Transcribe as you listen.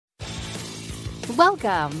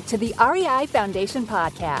Welcome to the REI Foundation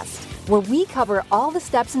Podcast, where we cover all the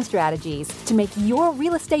steps and strategies to make your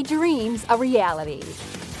real estate dreams a reality.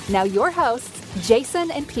 Now your hosts, Jason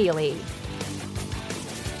and Peely.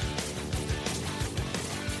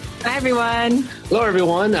 Hi, everyone. Hello,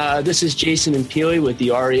 everyone. This is Jason and Peely with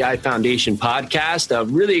the REI Foundation Podcast.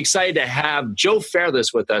 I'm really excited to have Joe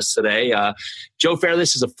Fairless with us today. Joe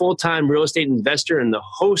Fairless is a full-time real estate investor and the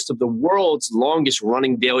host of the world's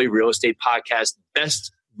longest-running daily real estate podcast,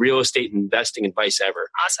 Best Real Estate Investing Advice Ever.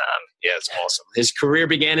 Awesome. Yeah, it's awesome. His career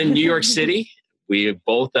began in New York City. We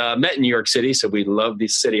both met in New York City, so we love the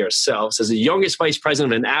city ourselves. As the youngest vice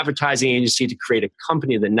president of an advertising agency to create a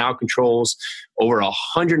company that now controls over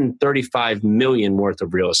 $135 million worth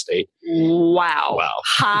of real estate. Wow.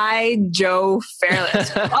 Hi, Joe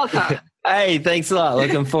Fairless. Welcome. Hey, thanks a lot.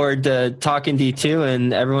 Looking forward to talking to you too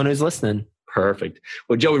and everyone who's listening. Perfect.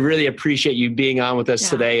 Well, Joe, we really appreciate you being on with us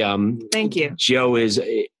today. Thank you. Joe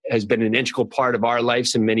has been an integral part of our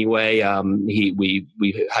lives in many ways.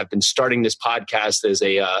 We have been starting this podcast as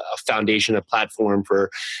a foundation, a platform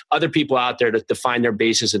for other people out there to find their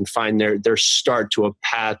basis and find their start to a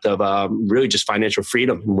path of really just financial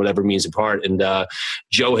freedom in whatever means apart. And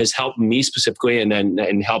Joe has helped me specifically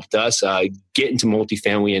and helped us get into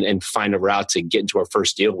multifamily and find a route to get into our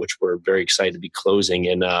first deal, which we're very excited to be closing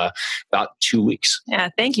in about 2 weeks. Yeah,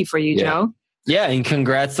 thank you for you, Joe. Yeah, and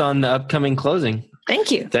congrats on the upcoming closing.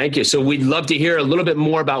 Thank you. Thank you. So we'd love to hear a little bit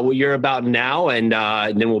more about what you're about now, and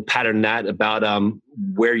then we'll pattern that about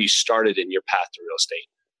where you started in your path to real estate.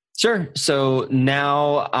 Sure. So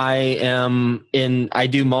now I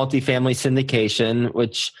do multifamily syndication,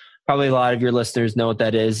 which probably a lot of your listeners know what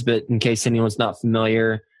that is, but in case anyone's not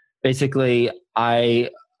familiar, basically I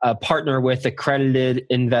partner with accredited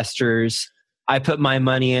investors. I put my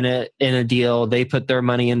money in a deal, they put their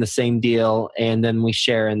money in the same deal, and then we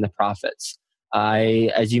share in the profits.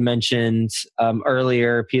 As you mentioned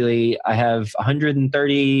earlier, Peely, I have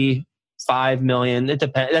 $135 million. It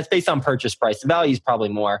depends. That's based on purchase price. The value is probably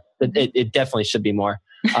more. It definitely should be more.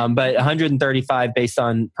 But 135 based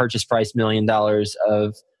on purchase price $1 million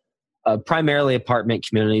of primarily apartment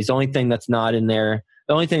communities. The only thing that's in there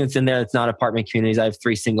that's not apartment communities, I have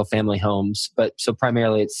 3 single family homes. But so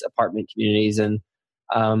primarily it's apartment communities, and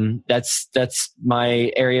that's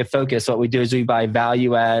my area of focus. What we do is we buy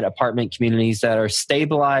value add apartment communities that are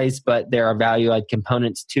stabilized, but there are value add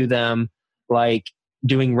components to them, like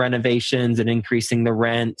doing renovations and increasing the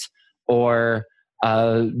rent, or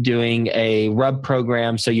doing a RUB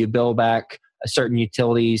program. So you bill back certain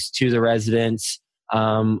utilities to the residents,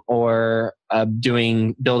 or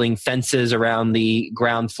building fences around the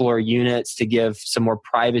ground floor units to give some more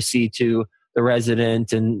privacy to the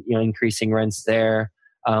resident, and increasing rents there.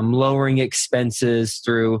 Lowering expenses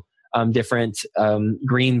through different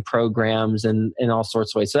green programs and all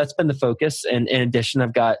sorts of ways. So that's been the focus. And in addition,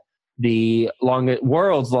 I've got the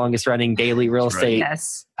world's longest running daily real estate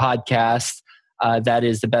podcast. That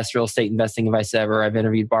is the Best Real Estate Investing Advice Ever. I've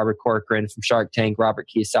interviewed Barbara Corcoran from Shark Tank, Robert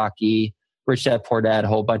Kiyosaki, Rich Dad Poor Dad, a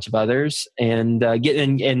whole bunch of others. And I'm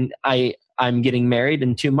getting married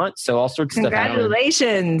in 2 months. So all sorts of stuff.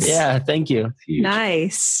 Congratulations. Yeah, thank you.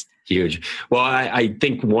 Nice. Huge. Well, I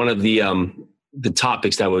think one of the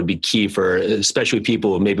topics that would be key for especially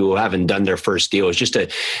people who haven't done their first deal is just to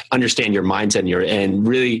understand your mindset and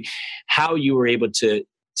really how you were able to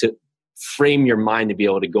frame your mind to be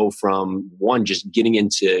able to go from one, just getting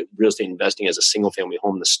into real estate investing as a single family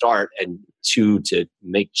home to start, and 2, to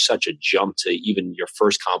make such a jump to even your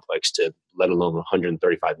first complex, to let alone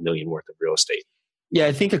 135 million worth of real estate. Yeah,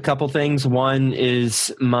 I think a couple things. One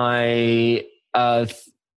is my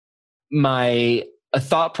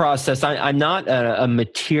thought process. I'm not a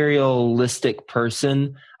materialistic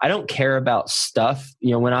person. I don't care about stuff.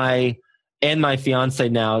 When and my fiance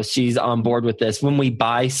now, she's on board with this. When we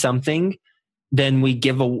buy something, then we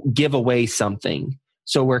give away something.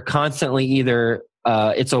 So we're constantly either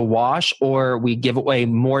it's a wash, or we give away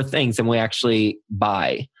more things than we actually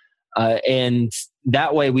buy. And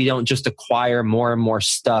that way we don't just acquire more and more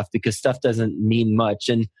stuff, because stuff doesn't mean much.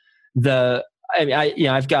 And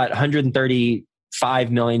I've got $135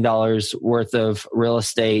 million worth of real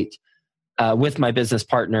estate with my business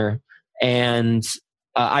partner, and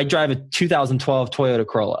I drive a 2012 Toyota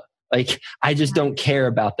Corolla. Like, I just don't care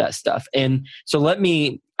about that stuff. And so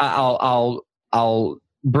I'll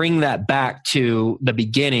bring that back to the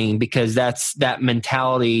beginning, because that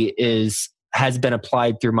mentality has been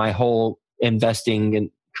applied through my whole investing and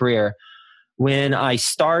career. When I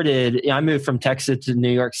started, I moved from Texas to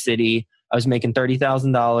New York City. I was making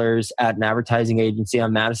 $30,000 at an advertising agency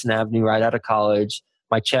on Madison Avenue right out of college.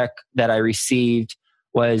 My check that I received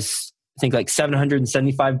was think like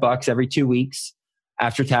 $775 every 2 weeks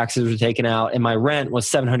after taxes were taken out. And my rent was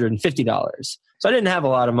 $750. So I didn't have a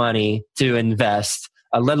lot of money to invest,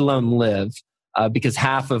 let alone live. Because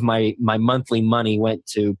half of my monthly money went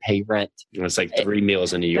to pay rent. It's like 3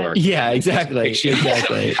 meals in New York. Yeah, exactly.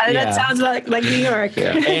 Exactly. That sounds like New York.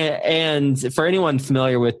 Yeah. And for anyone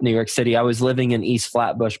familiar with New York City, I was living in East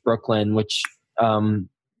Flatbush, Brooklyn, which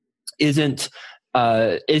isn't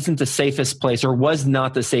the safest place, or was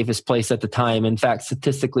not the safest place at the time. In fact,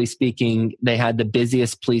 statistically speaking, they had the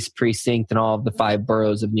busiest police precinct in all of the 5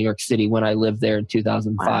 boroughs of New York City when I lived there in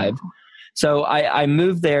 2005. Wow. So I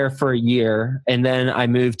moved there for a year, and then I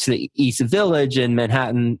moved to the East Village in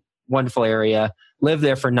Manhattan, wonderful area, lived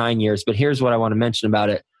there for 9 years. But here's what I want to mention about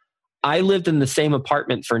it. I lived in the same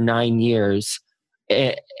apartment for 9 years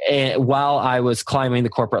while I was climbing the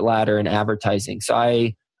corporate ladder in advertising. So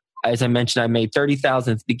as I mentioned, I made $30,000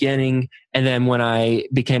 at the beginning. And then when I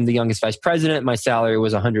became the youngest vice president, my salary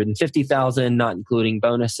was $150,000, not including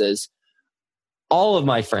bonuses. All of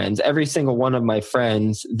my friends, every single one of my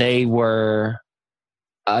friends, they were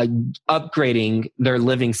upgrading their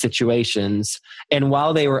living situations. And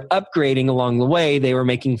while they were upgrading along the way, they were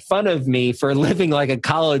making fun of me for living like a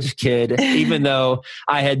college kid, even though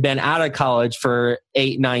I had been out of college for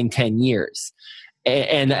 8, 9, 10 years.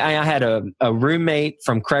 And I had a roommate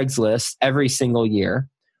from Craigslist every single year.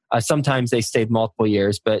 Sometimes they stayed multiple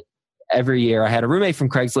years, but every year I had a roommate from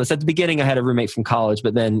Craigslist. At the beginning, I had a roommate from college,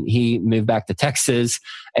 but then he moved back to Texas.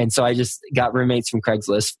 And so I just got roommates from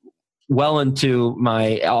Craigslist well into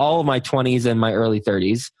all of my 20s and my early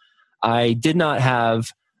 30s. I did not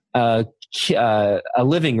have a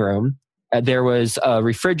living room. There was a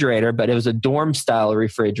refrigerator, but it was a dorm style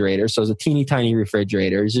refrigerator. So it was a teeny tiny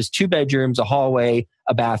refrigerator. It was just 2 bedrooms, a hallway,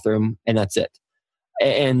 a bathroom, and that's it.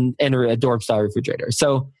 And a dorm style refrigerator.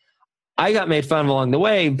 So I got made fun of along the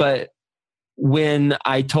way, but when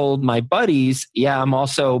I told my buddies, yeah, I'm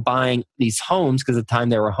also buying these homes, because at the time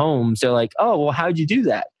they were homes, they're like, oh, well, how'd you do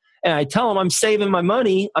that? And I tell them I'm saving my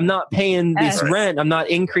money. I'm not paying this rent. I'm not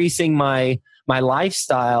increasing my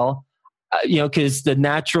lifestyle, because the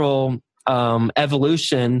natural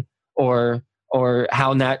evolution or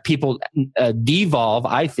how people devolve,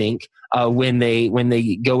 I think, when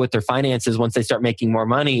they go with their finances, once they start making more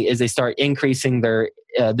money, is they start increasing their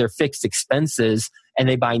fixed expenses and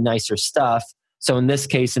they buy nicer stuff. So in this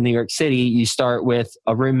case, in New York City, you start with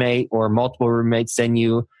a roommate or multiple roommates, then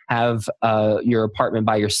you have your apartment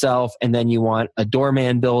by yourself, and then you want a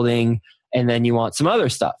doorman building, and then you want some other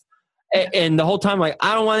stuff. And the whole time, like,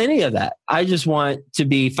 I don't want any of that. I just want to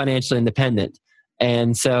be financially independent.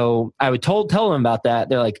 And so I would tell them about that.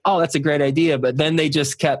 They're like, oh, that's a great idea. But then they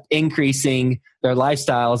just kept increasing their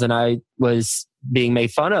lifestyles, and I was being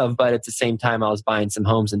made fun of. But at the same time, I was buying some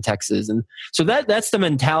homes in Texas. And so that's the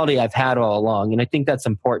mentality I've had all along. And I think that's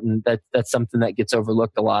important. That's something that gets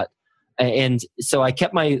overlooked a lot. And so I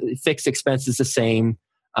kept my fixed expenses the same.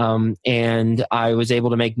 And I was able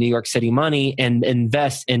to make New York City money and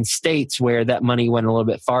invest in states where that money went a little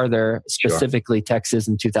bit farther, specifically Texas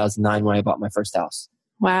in 2009 when I bought my first house.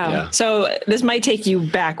 Wow. Yeah. So this might take you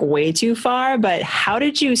back way too far, but how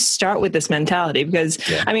did you start with this mentality? Because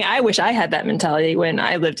I mean, I wish I had that mentality when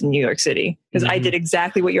I lived in New York City, because I did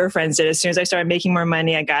exactly what your friends did. As soon as I started making more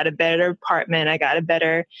money, I got a better apartment. I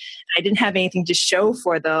didn't have anything to show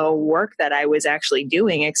for the work that I was actually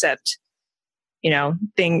doing, except,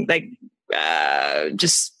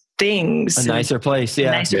 just things. A nicer place. Yeah.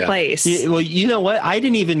 A nicer place. Yeah, well, you know what? I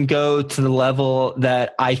didn't even go to the level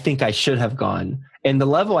that I think I should have gone. And the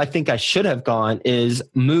level I think I should have gone is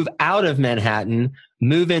move out of Manhattan,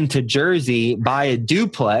 move into Jersey, buy a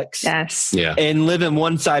duplex, and live in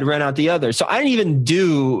one side, rent out the other. So I didn't even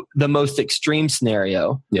do the most extreme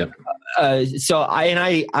scenario. Yeah. So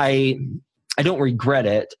I don't regret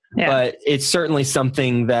it, but it's certainly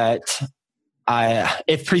something that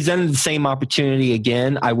if presented the same opportunity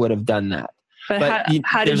again, I would have done that. But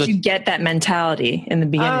how did you get that mentality in the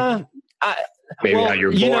beginning? Maybe how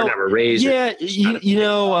you're born, how you're raised. Yeah,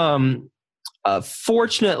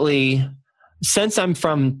 fortunately, since I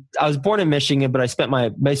was born in Michigan, but I spent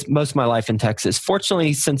most of my life in Texas.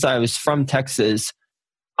 Fortunately, since I was from Texas,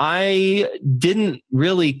 I didn't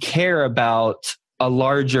really care about a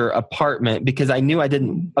larger apartment because I knew I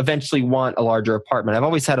didn't eventually want a larger apartment. I've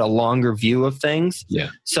always had a longer view of things. Yeah.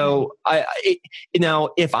 So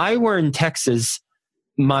if I were in Texas,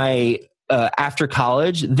 after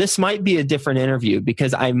college, this might be a different interview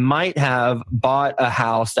because I might have bought a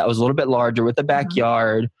house that was a little bit larger with a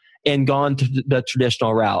backyard and gone to the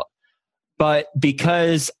traditional route. But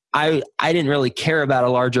because I didn't really care about a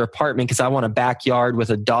larger apartment because I want a backyard with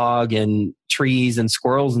a dog and trees and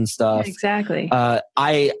squirrels and stuff. Exactly.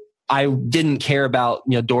 I didn't care about,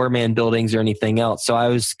 doorman buildings or anything else. So I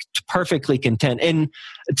was perfectly content and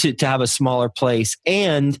to have a smaller place.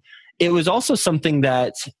 And it was also something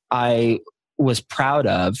that I was proud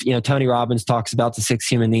of. Tony Robbins talks about the 6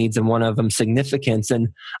 human needs and one of them significance. And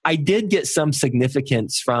I did get some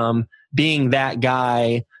significance from being that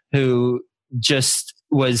guy who just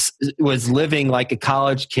was living like a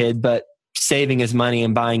college kid, but saving his money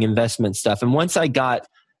and buying investment stuff. And once I got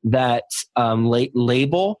that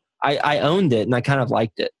label, I owned it and I kind of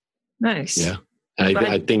liked it. Nice. Yeah.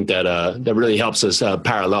 I think that that really helps us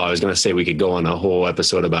parallel. I was going to say we could go on a whole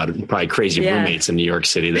episode about probably crazy roommates in New York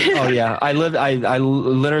City. Oh yeah, I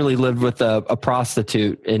literally lived with a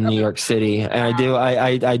prostitute in New York City, and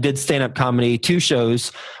I did stand up comedy, 2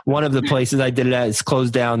 shows. One of the places I did it at is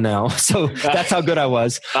closed down now, so that's how good I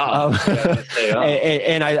was. But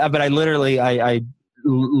I literally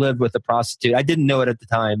lived with a prostitute. I didn't know it at the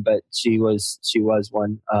time, but she was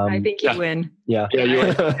one. I think you win. Yeah, you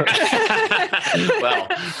win. Well,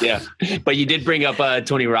 yeah, but you did bring up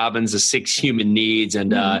Tony Robbins, the 6 human needs,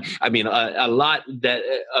 and I mean a lot that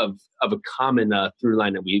of a common through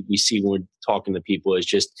line that we see when we're talking to people is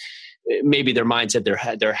just maybe their mindset,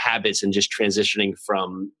 their habits, and just transitioning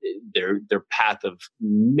from their path of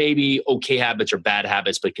maybe okay habits or bad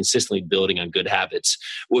habits, but consistently building on good habits.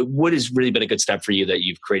 What has really been a good step for you that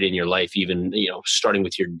you've created in your life, even starting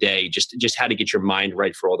with your day, just how to get your mind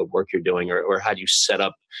right for all the work you're doing, or how do you set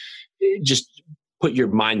up, just put your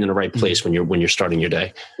mind in the right place when you're starting your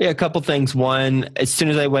day? Yeah, a couple things. One, as soon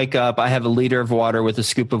as I wake up, I have a liter of water with a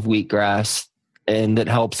scoop of wheatgrass. And it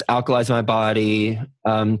helps alkalize my body,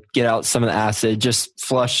 get out some of the acid, just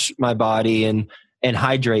flush my body and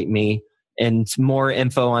hydrate me. And more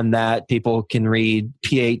info on that, people can read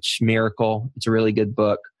pH Miracle. It's a really good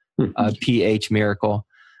book, pH Miracle.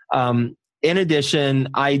 In addition,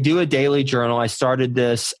 I do a daily journal. I started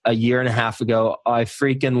this a year and a half ago. I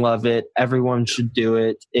freaking love it. Everyone should do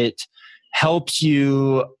it. It helps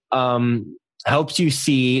you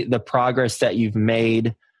see the progress that you've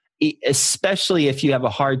made, especially if you have a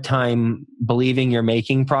hard time believing you're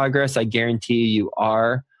making progress. I guarantee you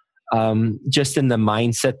are. Just in the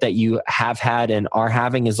mindset that you have had and are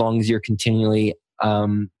having, as long as you're continually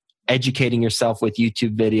educating yourself with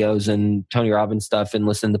YouTube videos and Tony Robbins stuff and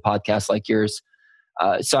listening to podcasts like yours.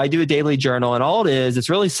 So I do a daily journal, and all it is, it's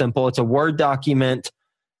really simple. It's a Word document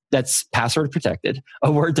that's password protected,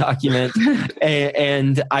 a Word document.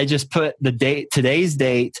 and I just put the date, today's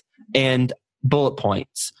date, and bullet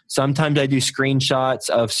points. Sometimes I do screenshots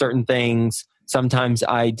of certain things. Sometimes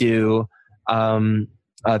I do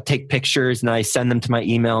take pictures and I send them to my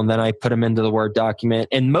email, and then I put them into the Word document.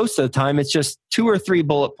 And most of the time it's just 2 or 3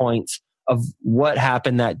 bullet points of what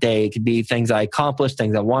happened that day. It could be things I accomplished,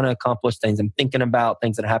 things I want to accomplish, things I'm thinking about,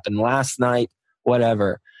 things that happened last night,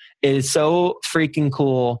 whatever. It is so freaking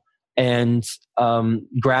cool and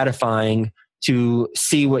gratifying to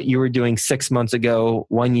see what you were doing 6 months ago,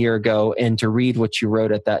 1 year ago, and to read what you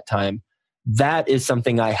wrote at that time. That is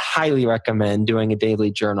something I highly recommend, doing a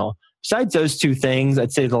daily journal. Besides those 2 things,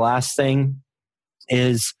 I'd say the last thing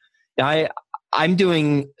is I am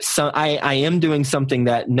doing something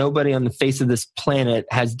that nobody on the face of this planet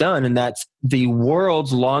has done, and that's the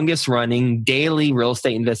world's longest running daily real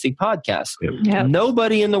estate investing podcast. Yep.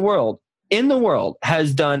 Nobody in the world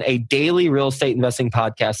has done a daily real estate investing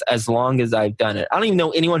podcast as long as I've done it. I don't even know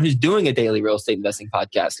anyone who's doing a daily real estate investing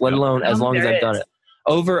podcast, let alone as long as I've done it.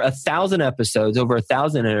 Over 1,000 episodes, over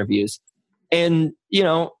 1,000 interviews. And,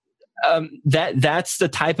 that's the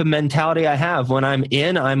type of mentality I have. When I'm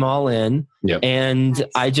in, I'm all in. Yep. And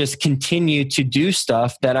I just continue to do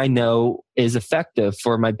stuff that I know is effective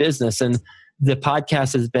for my business. And the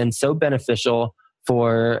podcast has been so beneficial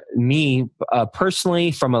for me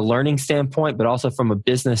personally, from a learning standpoint, but also from a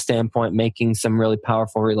business standpoint, making some really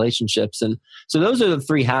powerful relationships. And so those are the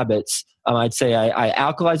 3 habits. I'd say I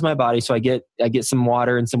alkalize my body. So I get some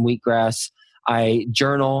water and some wheatgrass. I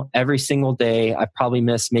journal every single day. I probably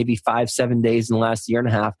missed maybe 5-7 days in the last year and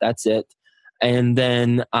a half. That's it. And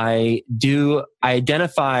then I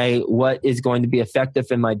identify what is going to be effective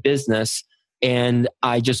in my business, and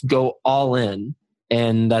I just go all in.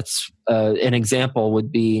 And that's an example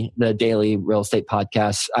would be the daily real estate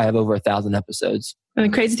podcast. I have over 1,000 episodes. And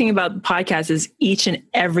the crazy thing about podcasts is each and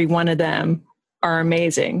every one of them are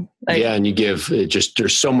amazing. And you give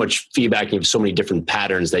there's so much feedback, and you have so many different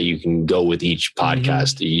patterns that you can go with each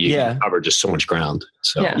podcast. You cover just so much ground.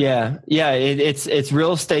 So it's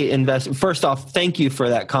real estate investment. First off, thank you for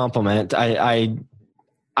that compliment.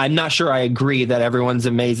 I'm not sure I agree that everyone's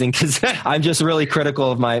amazing because I'm just really critical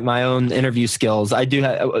of my own interview skills. I do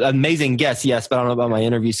have amazing guests, yes, but I don't know about my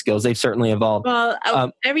interview skills. They've certainly evolved. Well,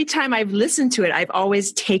 every time I've listened to it, I've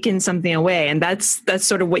always taken something away. And that's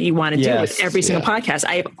sort of what you want to do with every single podcast.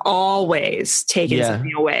 I've always taken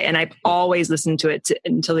something away, and I've always listened to it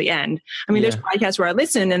until the end. I mean, there's podcasts where I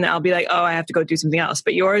listen and I'll be like, oh, I have to go do something else.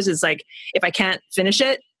 But yours is like, if I can't finish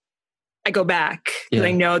it, I go back because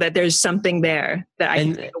I know that there's something there that I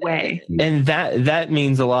can take away. And that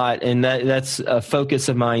means a lot. And that's a focus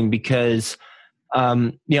of mine because,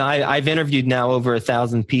 I've interviewed now over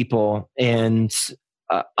 1,000 people, and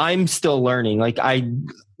I'm still learning. Like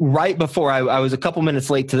right before I was a couple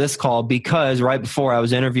minutes late to this call because right before I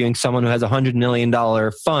was interviewing someone who has $100 million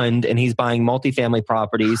fund and he's buying multifamily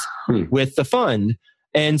properties with the fund.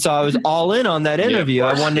 And so I was all in on that interview.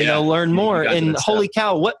 I wanted to learn more. And holy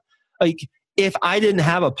cow, if I didn't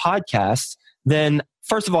have a podcast, then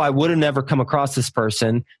first of all, I would have never come across this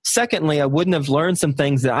person. Secondly, I wouldn't have learned some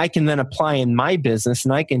things that I can then apply in my business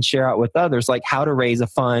and I can share out with others, like how to raise a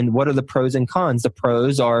fund. What are the pros and cons? The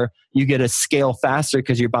pros are you get to scale faster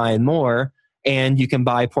because you're buying more and you can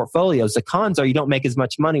buy portfolios. The cons are you don't make as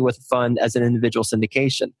much money with a fund as an individual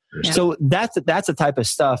syndication. Yeah. So that's the type of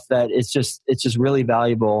stuff that it's just really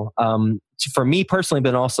valuable for me personally,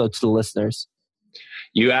 but also to the listeners.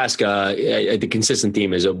 You ask, the consistent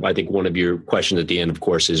theme is, I think one of your questions at the end, of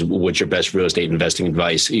course, is what's your best real estate investing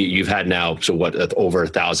advice? You've had now, over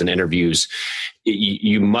 1,000 interviews.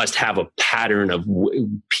 You must have a pattern of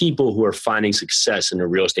people who are finding success in the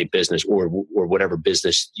real estate business or whatever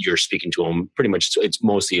business you're speaking to them. Pretty much it's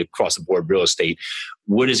mostly across the board real estate.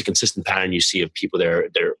 What is a consistent pattern you see of people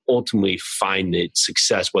that ultimately find it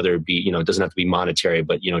success, whether it be, it doesn't have to be monetary,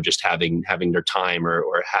 but, just having their time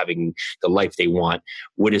or having the life they want?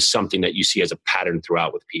 What is something that you see as a pattern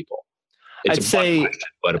throughout with people? I'd say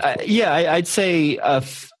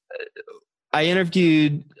I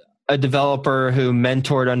interviewed a developer who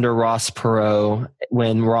mentored under Ross Perot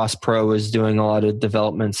when Ross Perot was doing a lot of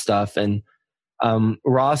development stuff. And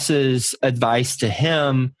Ross's advice to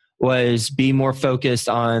him was be more focused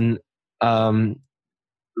on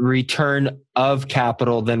return of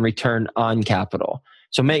capital than return on capital.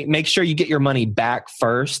 So make sure you get your money back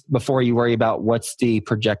first before you worry about what's the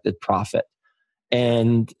projected profit.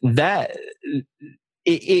 And that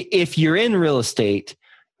if you're in real estate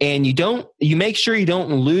and you make sure you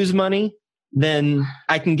don't lose money, then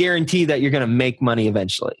I can guarantee that you're going to make money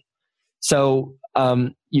eventually. So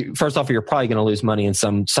first off, you're probably going to lose money in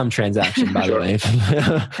some transaction, by the way.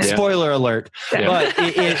 Spoiler alert. Yeah. But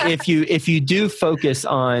if you do focus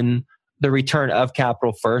on the return of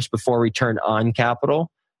capital first before return on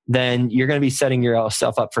capital, then you're going to be setting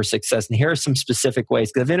yourself up for success. And here are some specific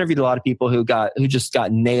ways, because I've interviewed a lot of people who just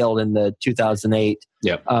got nailed in the 2008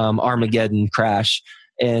 Armageddon crash,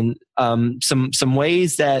 and some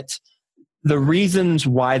ways that the reasons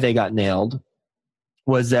why they got nailed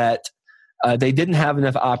was that they didn't have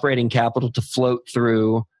enough operating capital to float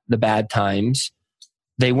through the bad times.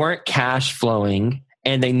 They weren't cash flowing,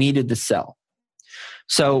 and they needed to sell.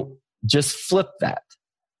 So just flip that.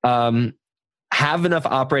 Have enough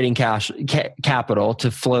operating capital to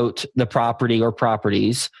float the property or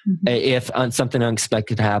properties if something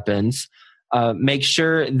unexpected happens. Make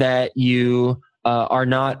sure that you are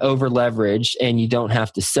not over leveraged and you don't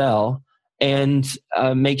have to sell. And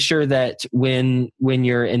make sure that when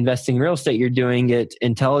you're investing in real estate, you're doing it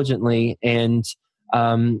intelligently and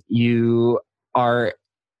you are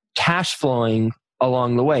cash flowing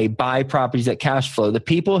along the way. Buy properties that cash flow. The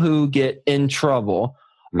people who get in trouble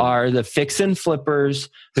are the fix and flippers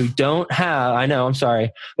who don't have,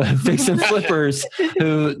 fix and flippers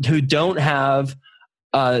who don't have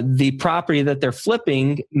the property that they're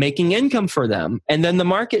flipping making income for them. And then the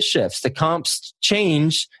market shifts. The comps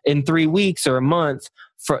change in 3 weeks or a month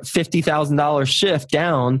for $50,000 shift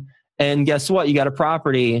down. And guess what? You got a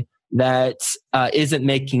property that isn't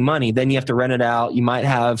making money. Then you have to rent it out. You might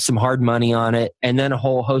have some hard money on it. And then a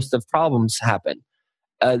whole host of problems happen.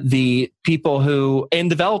 The people and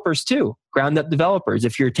developers too, ground up developers.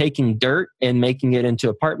 If you're taking dirt and making it into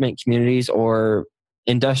apartment communities or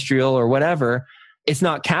industrial or whatever, it's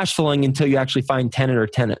not cash flowing until you actually find tenant or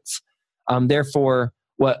tenants. Therefore,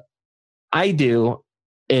 what I do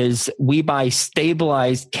is we buy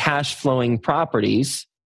stabilized cash flowing properties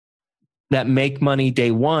that make money day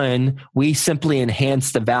one. We simply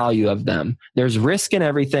enhance the value of them. There's risk in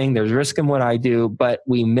everything. There's risk in what I do, but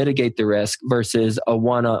we mitigate the risk versus a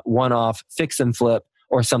one-off fix and flip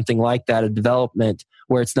or something like that, a development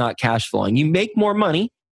where it's not cash flowing. You make more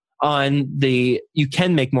money you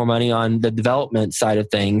can make more money on the development side of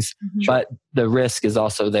things, but the risk is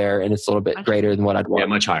also there, and it's a little bit greater than what I'd want. Yeah,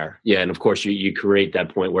 much higher. Yeah, and of course you create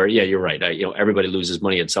that point where you're right. Everybody loses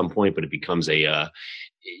money at some point, but it becomes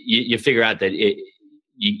you figure out that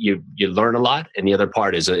you learn a lot, and the other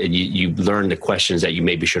part is you learn the questions that you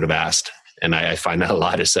maybe should have asked. And I find that a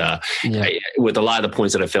lot is with a lot of the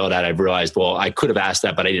points that I failed at, I've realized, well, I could have asked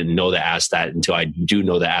that, but I didn't know to ask that until I do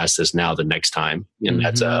know to ask this now the next time. And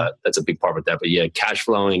that's a big part of that. But yeah, cash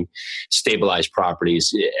flowing, stabilized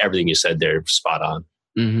properties, everything you said there, spot on.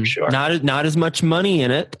 For sure. Not as much money in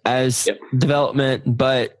it as development,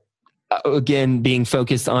 but again, being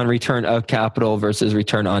focused on return of capital versus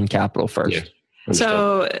return on capital first. Yeah.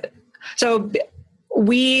 So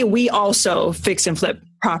we also fix and flip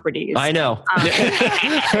properties. I know.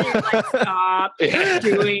 Stop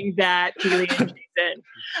doing that, Keely and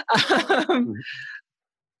Jason.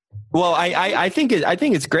 Well, I think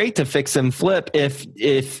it's great to fix and flip if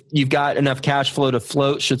you've got enough cash flow to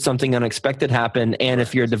float should something unexpected happen, and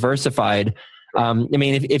if you're diversified.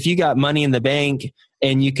 If you got money in the bank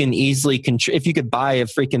and you can easily if you could buy a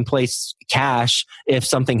freaking place cash if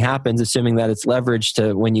something happens, assuming that it's leveraged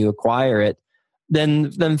to when you acquire it,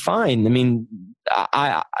 then fine. I mean,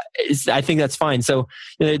 I think that's fine. So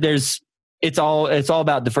it's all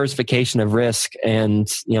about diversification of risk and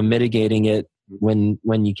mitigating it when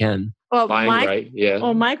you can. Well,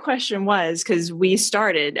 my question was, because we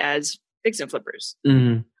started as fix and flippers.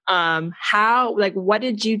 What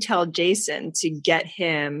did you tell Jason to get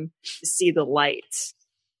him to see the light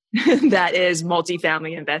that is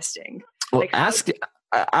multifamily investing? Well,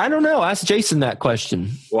 I don't know. Ask Jason that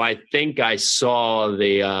question. Well, I think I saw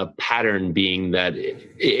the pattern being that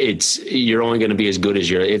you're only going to be as good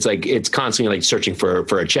as it's constantly like searching for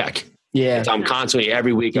a check. Yeah. I'm constantly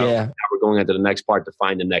every week. Now we're going into the next part to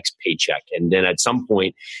find the next paycheck. And then at some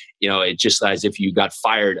point, it's just as if you got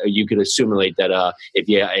fired, you could assimilate that if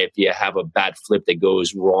you have a bad flip that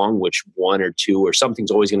goes wrong, which one or two or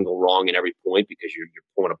something's always going to go wrong in every point because you're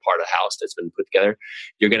pulling apart a house that's been put together,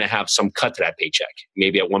 you're going to have some cut to that paycheck.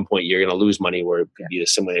 Maybe at one point you're going to lose money where it could be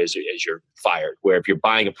as similar as you're fired. Where if you're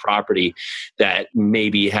buying a property that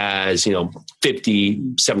maybe has 50,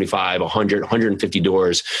 75, 100, 150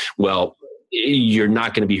 doors, well, you're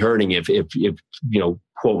not going to be hurting if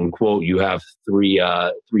quote unquote, you have three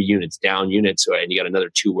units down units, and you got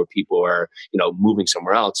another two where people are, moving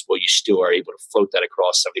somewhere else. Well, you still are able to float that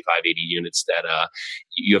across 75, 80 units that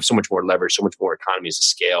you have so much more leverage, so much more economies of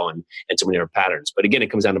scale and so many different patterns. But again,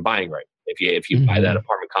 it comes down to buying right. If you buy that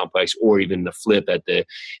apartment complex or even the flip at the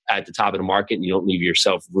top of the market and you don't leave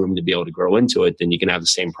yourself room to be able to grow into it, then you can have the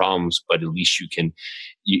same problems, but at least you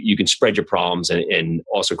can spread your problems and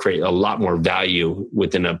also create a lot more value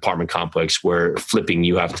within an apartment complex where flipping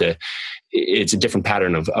it's a different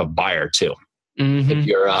pattern of buyer too. If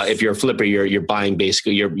you're a flipper, you're buying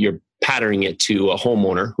basically you're patterning it to a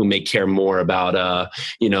homeowner who may care more about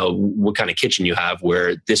what kind of kitchen you have,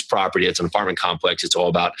 where this property, it's an apartment complex, it's all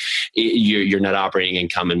about your net operating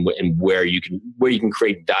income and where you can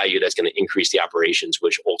create value that's going to increase the operations,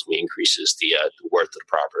 which ultimately increases the worth of the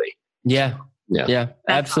property. Yeah,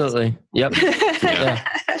 absolutely. Awesome. Yep. Yeah.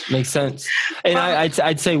 Makes sense. And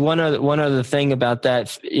I'd say one other thing about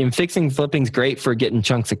that, fixing flipping is great for getting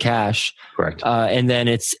chunks of cash. Correct. And then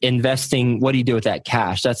it's investing. What do you do with that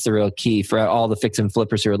cash? That's the real key for all the fix and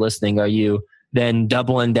flippers who are listening. Are you then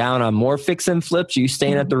doubling down on more fix and flips? Are you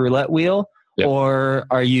staying at the roulette wheel? Yep. Or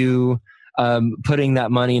are you putting that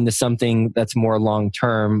money into something that's more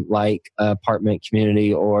long-term, like apartment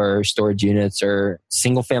community or storage units or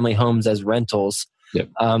single-family homes as rentals? Yep.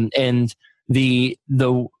 And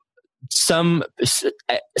some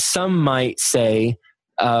might say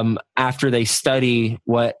after they study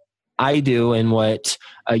what I do and what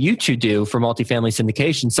you two do for multifamily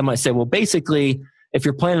syndication, some might say, well, basically, if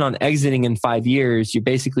you're planning on exiting in 5 years, you're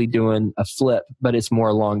basically doing a flip, but it's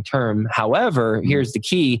more long-term. However, here's the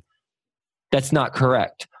key. That's not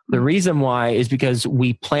correct. The reason why is because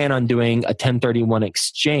we plan on doing a 1031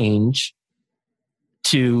 exchange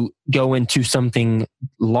to go into something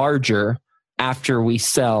larger after we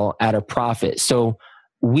sell at a profit. So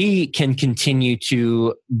we can continue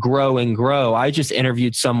to grow and grow. I just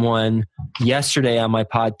interviewed someone yesterday on my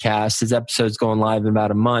podcast. His episode's going live in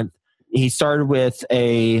about a month. He started with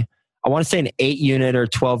I want to say an 8 unit or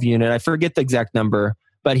 12 unit. I forget the exact number,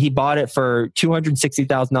 but he bought it for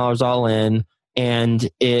 $260,000 all in, and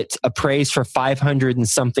it appraised for $500 and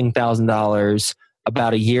something thousand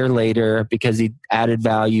about a year later because he added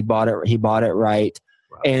value. He bought it right.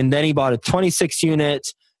 Wow. And then he bought a 26 unit.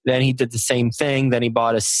 Then he did the same thing. Then he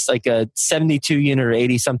bought a 72 unit or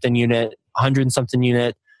 80 something unit, 100 something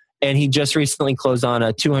unit. And he just recently closed on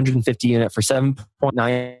a 250 unit for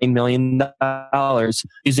 $7.9 million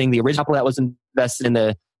using the original capital that was invested in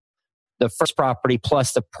the first property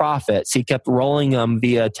plus the profits. He kept rolling them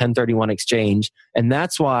via 1031 exchange. And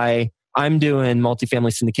that's why I'm doing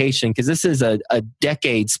multifamily syndication, because this is a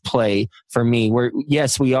decades play for me.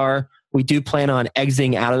 We do plan on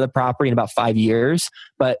exiting out of the property in about 5 years,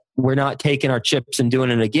 but we're not taking our chips and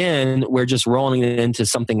doing it again. We're just rolling it into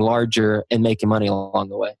something larger and making money along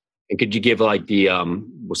the way. And could you give like the,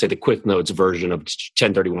 we'll say the quick notes version of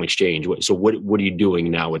 1031 exchange? So what are you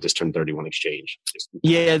doing now with this 1031 exchange?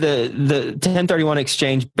 Yeah, the 1031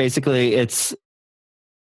 exchange, basically it's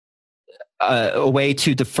a way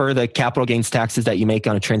to defer the capital gains taxes that you make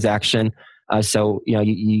on a transaction. So,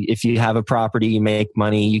 if you have a property, you make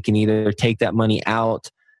money, you can either take that money out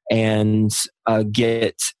and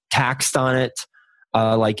get taxed on it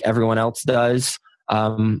like everyone else does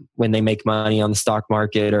when they make money on the stock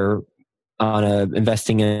market or on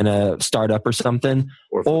investing in a startup or something.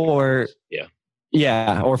 Or flip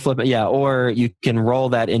it. Yeah. Or you can roll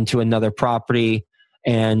that into another property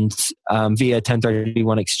and via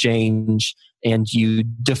 1031 exchange, and you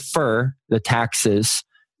defer the taxes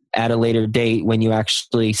at a later date when you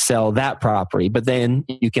actually sell that property. But then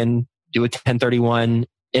you can do a 1031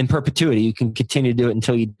 in perpetuity. You can continue to do it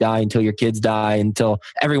until you die, until your kids die, until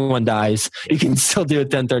everyone dies. You can still do a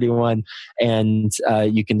 1031 and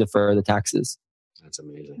you can defer the taxes. That's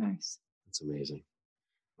amazing. Nice. That's amazing.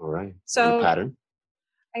 All right. So any pattern?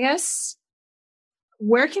 I guess,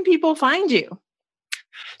 where can people find you?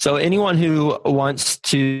 So anyone who wants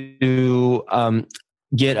to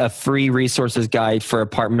get a free resources guide for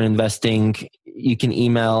apartment investing, you can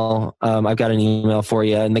email. I've got an email for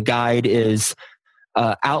you. And the guide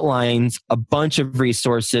outlines a bunch of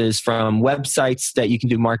resources from websites that you can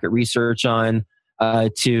do market research on,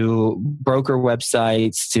 to broker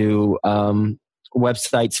websites, to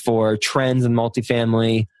websites for trends in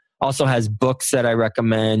multifamily. Also has books that I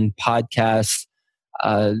recommend, podcasts,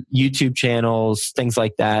 YouTube channels, things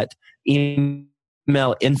like that.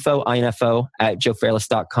 Email info at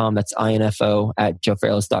joefairless.com. That's info at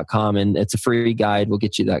joefairless.com. And it's a free guide. We'll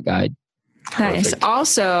get you that guide. Nice. Perfect.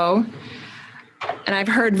 Also, and I've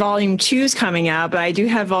heard volume 2's coming out, but I do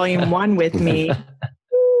have volume 1 with me.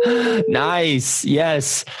 Nice.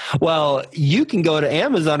 Yes. Well, you can go to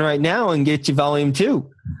Amazon right now and get you volume 2.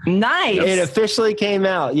 Nice. It officially came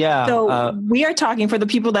out. Yeah. So we are talking, for the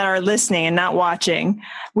people that are listening and not watching,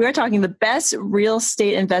 we are talking the best real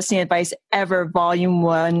estate investing advice ever, volume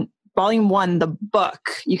 1, the book.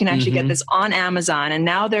 You can actually get this on Amazon. And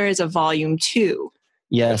now there is a volume 2.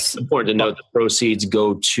 Yes. It's important to note the proceeds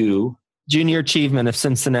go to Junior Achievement of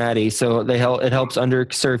Cincinnati. So it helps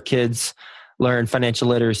underserved kids learn financial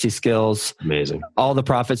literacy skills. Amazing. All the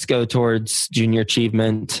profits go towards Junior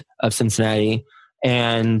Achievement of Cincinnati.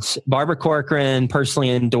 And Barbara Corcoran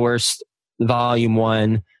personally endorsed volume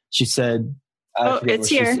 1. She said, it's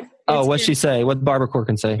here. What'd she say? What did Barbara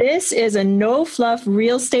Corcoran say? This is a no-fluff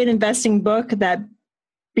real estate investing book that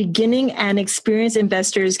beginning and experienced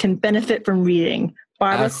investors can benefit from reading.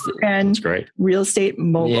 Barbara Corcoran, that's great. Real Estate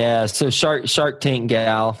Mogul. Yeah, so Shark Tank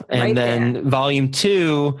gal. And right then there. volume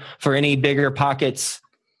 2 for any bigger pockets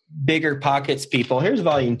people. Here's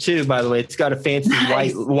volume 2, by the way. It's got a fancy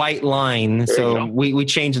white line. So we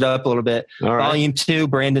changed it up a little bit. All right. Volume 2,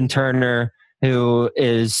 Brandon Turner, who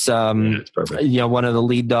is that's perfect. one of the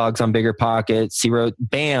lead dogs on Bigger Pockets. He wrote,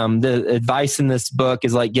 BAM, the advice in this book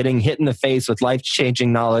is like getting hit in the face with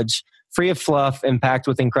life-changing knowledge, free of fluff, and packed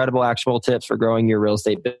with incredible actionable tips for growing your real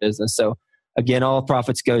estate business. So again, all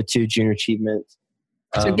profits go to Junior Achievement.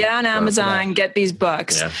 So get on Amazon, get these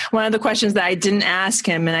books. Yeah. One of the questions that I didn't ask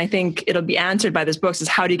him, and I think it'll be answered by this book, is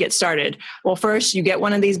how do you get started? Well, first you get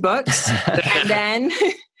one of these books, and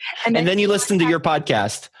then you listen to your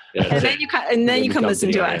podcast. Yeah, and then you come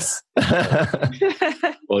listen to us.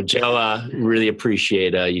 Well, Joe, really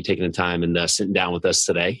appreciate you taking the time and sitting down with us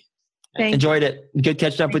today. Enjoyed it. Good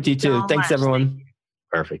catching up with you too. Thanks, everyone.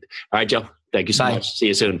 Perfect. All right, Joe. Thank you so much. See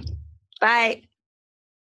you soon. Bye.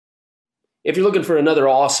 If you're looking for another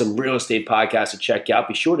awesome real estate podcast to check out,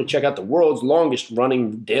 be sure to check out the world's longest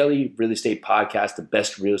running daily real estate podcast, The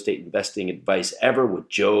Best Real Estate Investing Advice Ever, with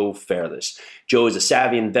Joe Fairless. Joe is a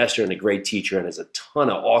savvy investor and a great teacher and has a ton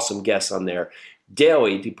of awesome guests on there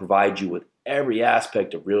daily to provide you with every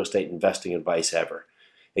aspect of real estate investing advice ever.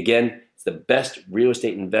 Again, it's The Best Real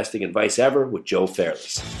Estate Investing Advice Ever with Joe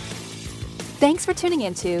Fairless. Thanks for tuning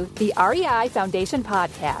into the REI Foundation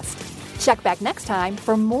Podcast. Check back next time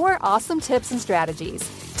for more awesome tips and strategies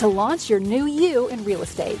to launch your new you in real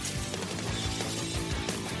estate.